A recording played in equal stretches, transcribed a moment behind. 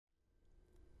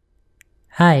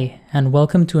Hi, and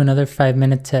welcome to another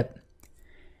 5-minute tip.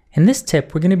 In this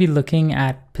tip, we're going to be looking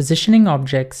at positioning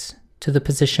objects to the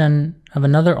position of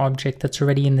another object that's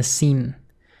already in the scene.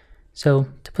 So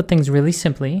to put things really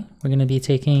simply, we're going to be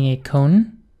taking a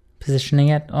cone, positioning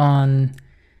it on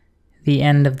the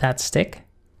end of that stick,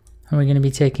 and we're going to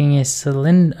be taking a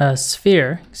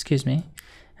sphere,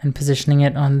 and positioning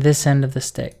it on this end of the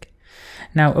stick.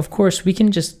 Now, of course, we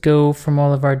can just go from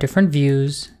all of our different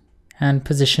views and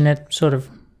position it sort of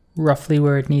roughly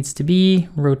where it needs to be,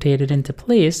 rotate it into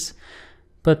place,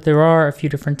 but there are a few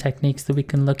different techniques that we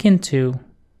can look into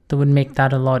that would make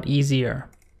that a lot easier.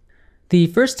 The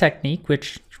first technique,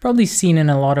 which you've probably seen in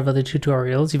a lot of other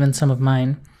tutorials, even some of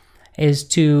mine, is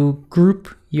to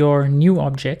group your new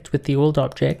object with the old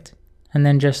object and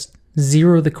then just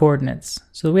zero the coordinates.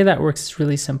 So the way that works is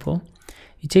really simple.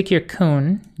 You take your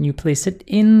cone and you place it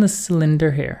in the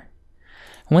cylinder here.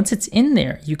 Once it's in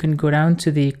there, you can go down to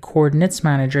the coordinates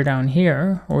manager down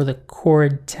here, or the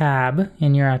chord tab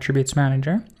in your attributes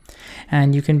manager,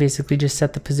 and you can basically just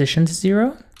set the position to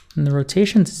 0 and the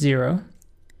rotation to 0.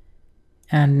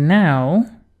 And now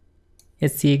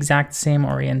it's the exact same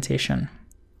orientation.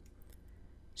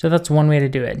 So that's one way to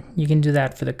do it. You can do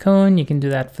that for the cone, you can do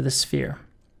that for the sphere.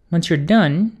 Once you're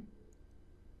done,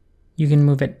 you can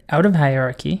move it out of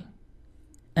hierarchy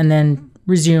and then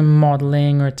resume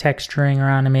modeling or texturing or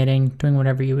animating, doing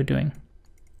whatever you were doing.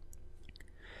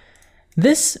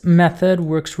 This method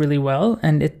works really well,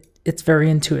 and it's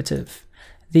very intuitive.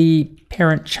 The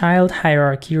parent-child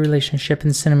hierarchy relationship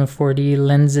in Cinema 4D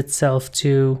lends itself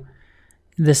to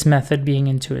this method being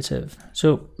intuitive.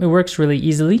 So it works really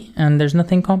easily, and there's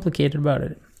nothing complicated about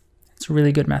it. It's a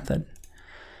really good method.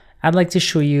 I'd like to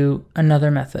show you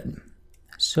another method.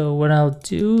 So what I'll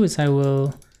do is I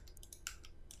will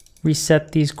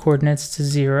reset these coordinates to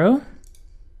 0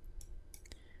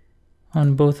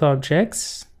 on both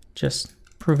objects, just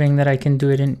proving that I can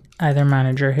do it in either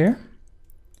manager here.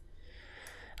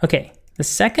 Okay, the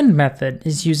second method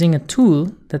is using a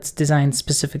tool that's designed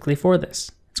specifically for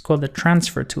this. It's called the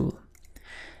transfer tool.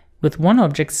 With one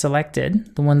object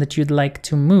selected, the one that you'd like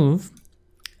to move,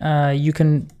 you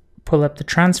can pull up the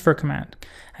transfer command.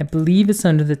 I believe it's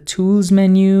under the tools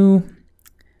menu,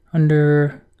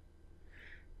 under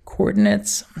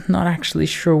coordinates. I'm not actually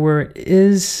sure where it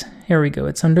is. Here we go.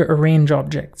 It's under arrange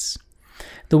objects.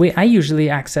 The way I usually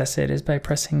access it is by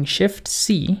pressing Shift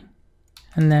C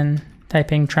and then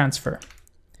typing transfer.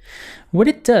 What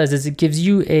it does is it gives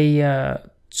you a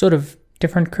sort of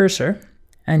different cursor,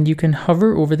 and you can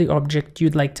hover over the object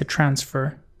you'd like to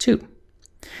transfer to.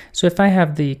 So if I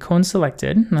have the cone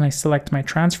selected and I select my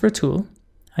transfer tool,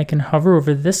 I can hover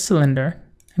over this cylinder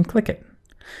and click it.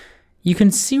 You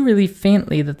can see really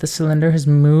faintly that the cylinder has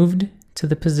moved to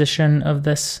the position of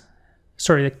this,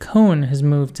 the cone has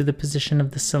moved to the position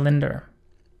of the cylinder.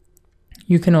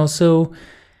 You can also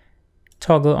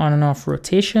toggle on and off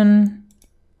rotation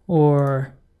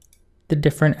or the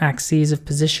different axes of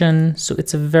position. So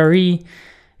it's a very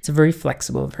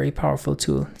flexible, very powerful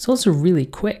tool. It's also really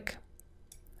quick.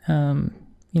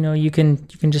 You can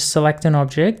just select an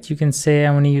object. You can say,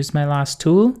 I want to use my last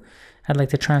tool. I'd like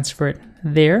to transfer it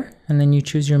there, and then you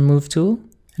choose your move tool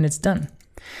and it's done.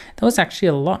 That was actually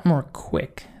a lot more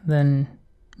quick than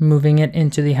moving it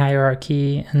into the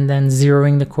hierarchy and then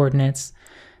zeroing the coordinates.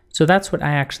 So that's what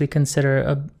I actually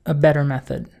consider a better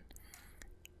method.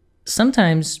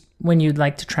 Sometimes when you'd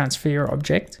like to transfer your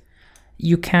object,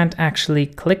 you can't actually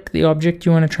click the object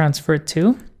you want to transfer it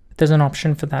to. There's an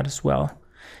option for that as well.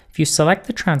 If you select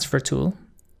the transfer tool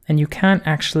and you can't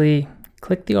actually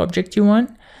click the object you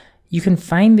want, you can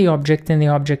find the object in the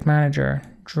object manager,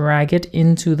 drag it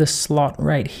into the slot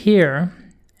right here,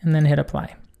 and then hit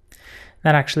apply.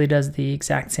 That actually does the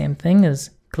exact same thing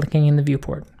as clicking in the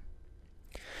viewport.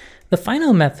 The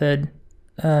final method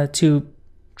to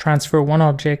transfer one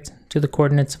object to the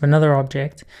coordinates of another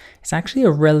object is actually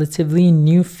a relatively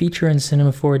new feature in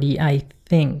Cinema 4D, I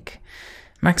think.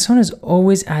 Maxon is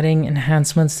always adding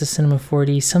enhancements to Cinema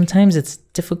 4D. Sometimes it's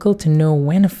difficult to know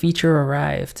when a feature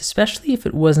arrived, especially if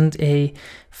it wasn't a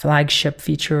flagship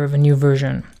feature of a new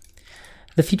version.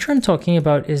 The feature I'm talking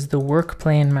about is the work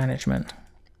plane management.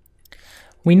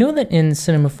 We know that in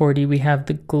Cinema 4D we have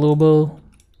the global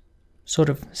sort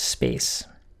of space.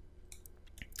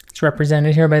 It's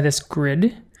represented here by this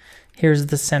grid. Here's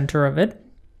the center of it.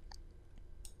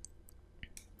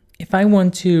 If I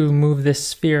want to move this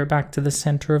sphere back to the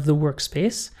center of the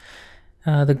workspace,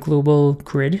 the global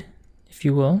grid, if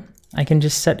you will, I can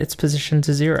just set its position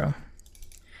to 0.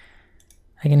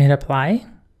 I can hit apply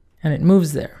and it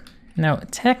moves there. Now,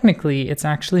 technically, it's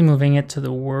actually moving it to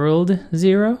the world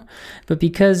 0, but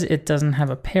because it doesn't have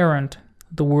a parent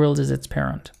the world is its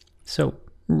parent. So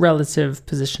relative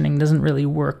positioning doesn't really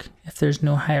work if there's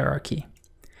no hierarchy.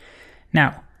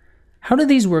 Now, how do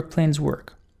these work planes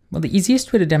work? Well, the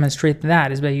easiest way to demonstrate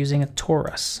that is by using a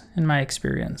torus, in my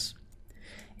experience.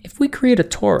 If we create a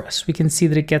torus, we can see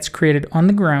that it gets created on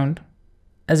the ground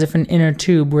as if an inner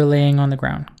tube were laying on the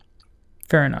ground.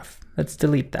 Fair enough. Let's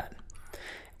delete that.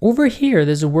 Over here,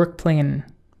 there's a work plane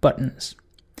buttons.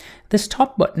 This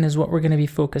top button is what we're going to be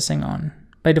focusing on.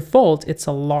 By default, it's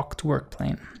a locked work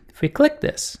plane. If we click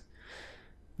this,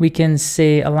 we can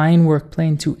say align work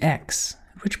plane to X,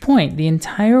 at which point the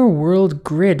entire world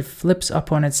grid flips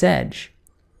up on its edge.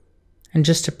 And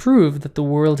just to prove that the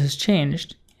world has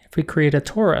changed, if we create a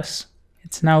torus,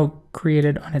 it's now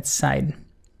created on its side.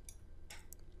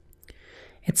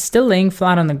 It's still laying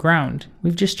flat on the ground.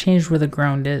 We've just changed where the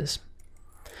ground is.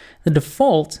 The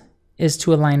default is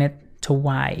to align it to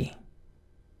Y,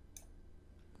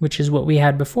 which is what we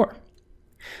had before.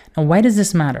 Now, why does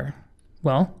this matter?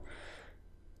 Well,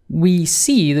 we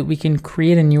see that we can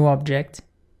create a new object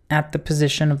at the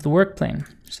position of the work plane.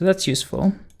 So that's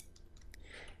useful.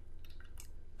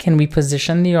 Can we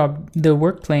position the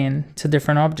work plane to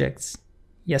different objects?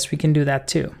 Yes, we can do that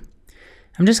too.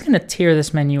 I'm just going to tear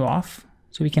this menu off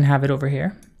so we can have it over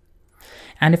here.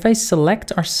 And if I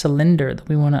select our cylinder that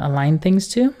we want to align things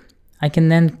to, I can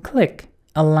then click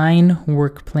Align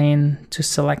Work Plane to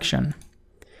Selection.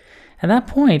 At that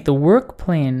point, the work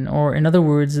plane, or in other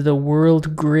words, the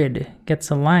world grid, gets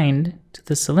aligned to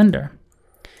the cylinder.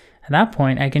 At that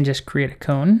point, I can just create a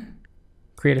cone,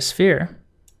 create a sphere,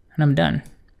 and I'm done.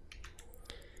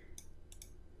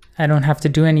 I don't have to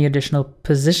do any additional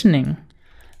positioning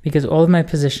because all of my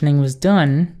positioning was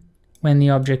done when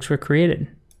the objects were created.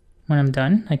 When I'm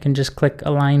done, I can just click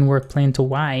Align Work Plane to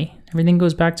Y. Everything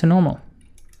goes back to normal.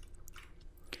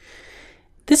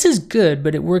 This is good,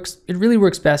 but it really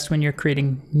works best when you're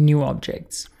creating new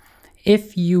objects.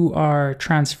 If you are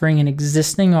transferring an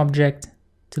existing object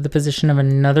to the position of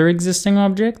another existing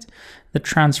object, the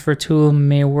transfer tool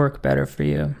may work better for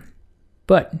you.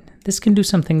 But this can do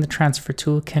something the transfer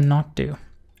tool cannot do.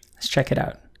 Let's check it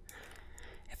out.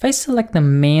 If I select the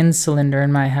main cylinder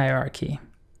in my hierarchy,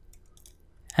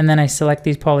 and then I select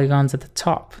these polygons at the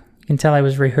top, you can tell I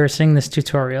was rehearsing this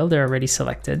tutorial. They're already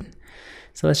selected.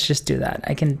 So let's just do that.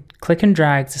 I can click and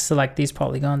drag to select these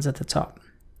polygons at the top.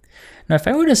 Now, if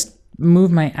I were to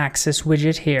move my axis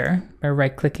widget here by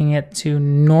right-clicking it to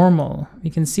normal,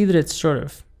 you can see that it sort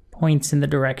of points in the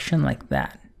direction like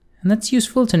that. And that's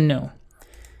useful to know.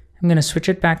 I'm going to switch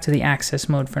it back to the axis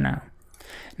mode for now.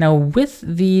 Now, with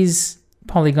these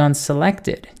polygons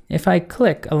selected, if I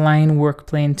click Align Work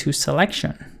Plane to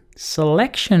Selection,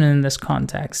 selection in this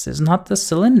context is not the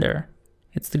cylinder,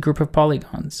 it's the group of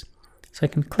polygons. So I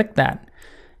can click that.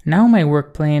 Now my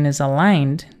work plane is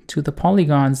aligned to the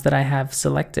polygons that I have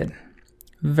selected.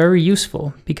 Very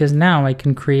useful because now I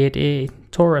can create a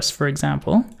torus, for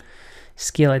example,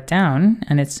 scale it down,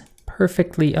 and it's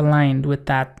perfectly aligned with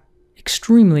that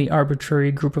extremely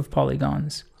arbitrary group of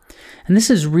polygons. And this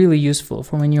is really useful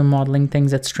for when you're modeling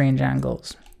things at strange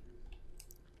angles.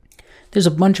 There's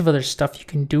a bunch of other stuff you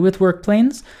can do with work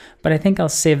planes, but I think I'll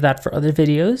save that for other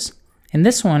videos. In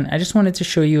this one, I just wanted to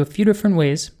show you a few different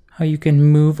ways how you can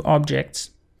move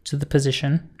objects to the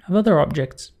position of other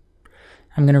objects.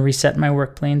 I'm going to reset my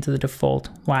work plane to the default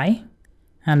Y,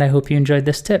 and I hope you enjoyed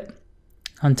this tip.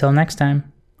 Until next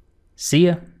time, see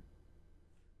ya.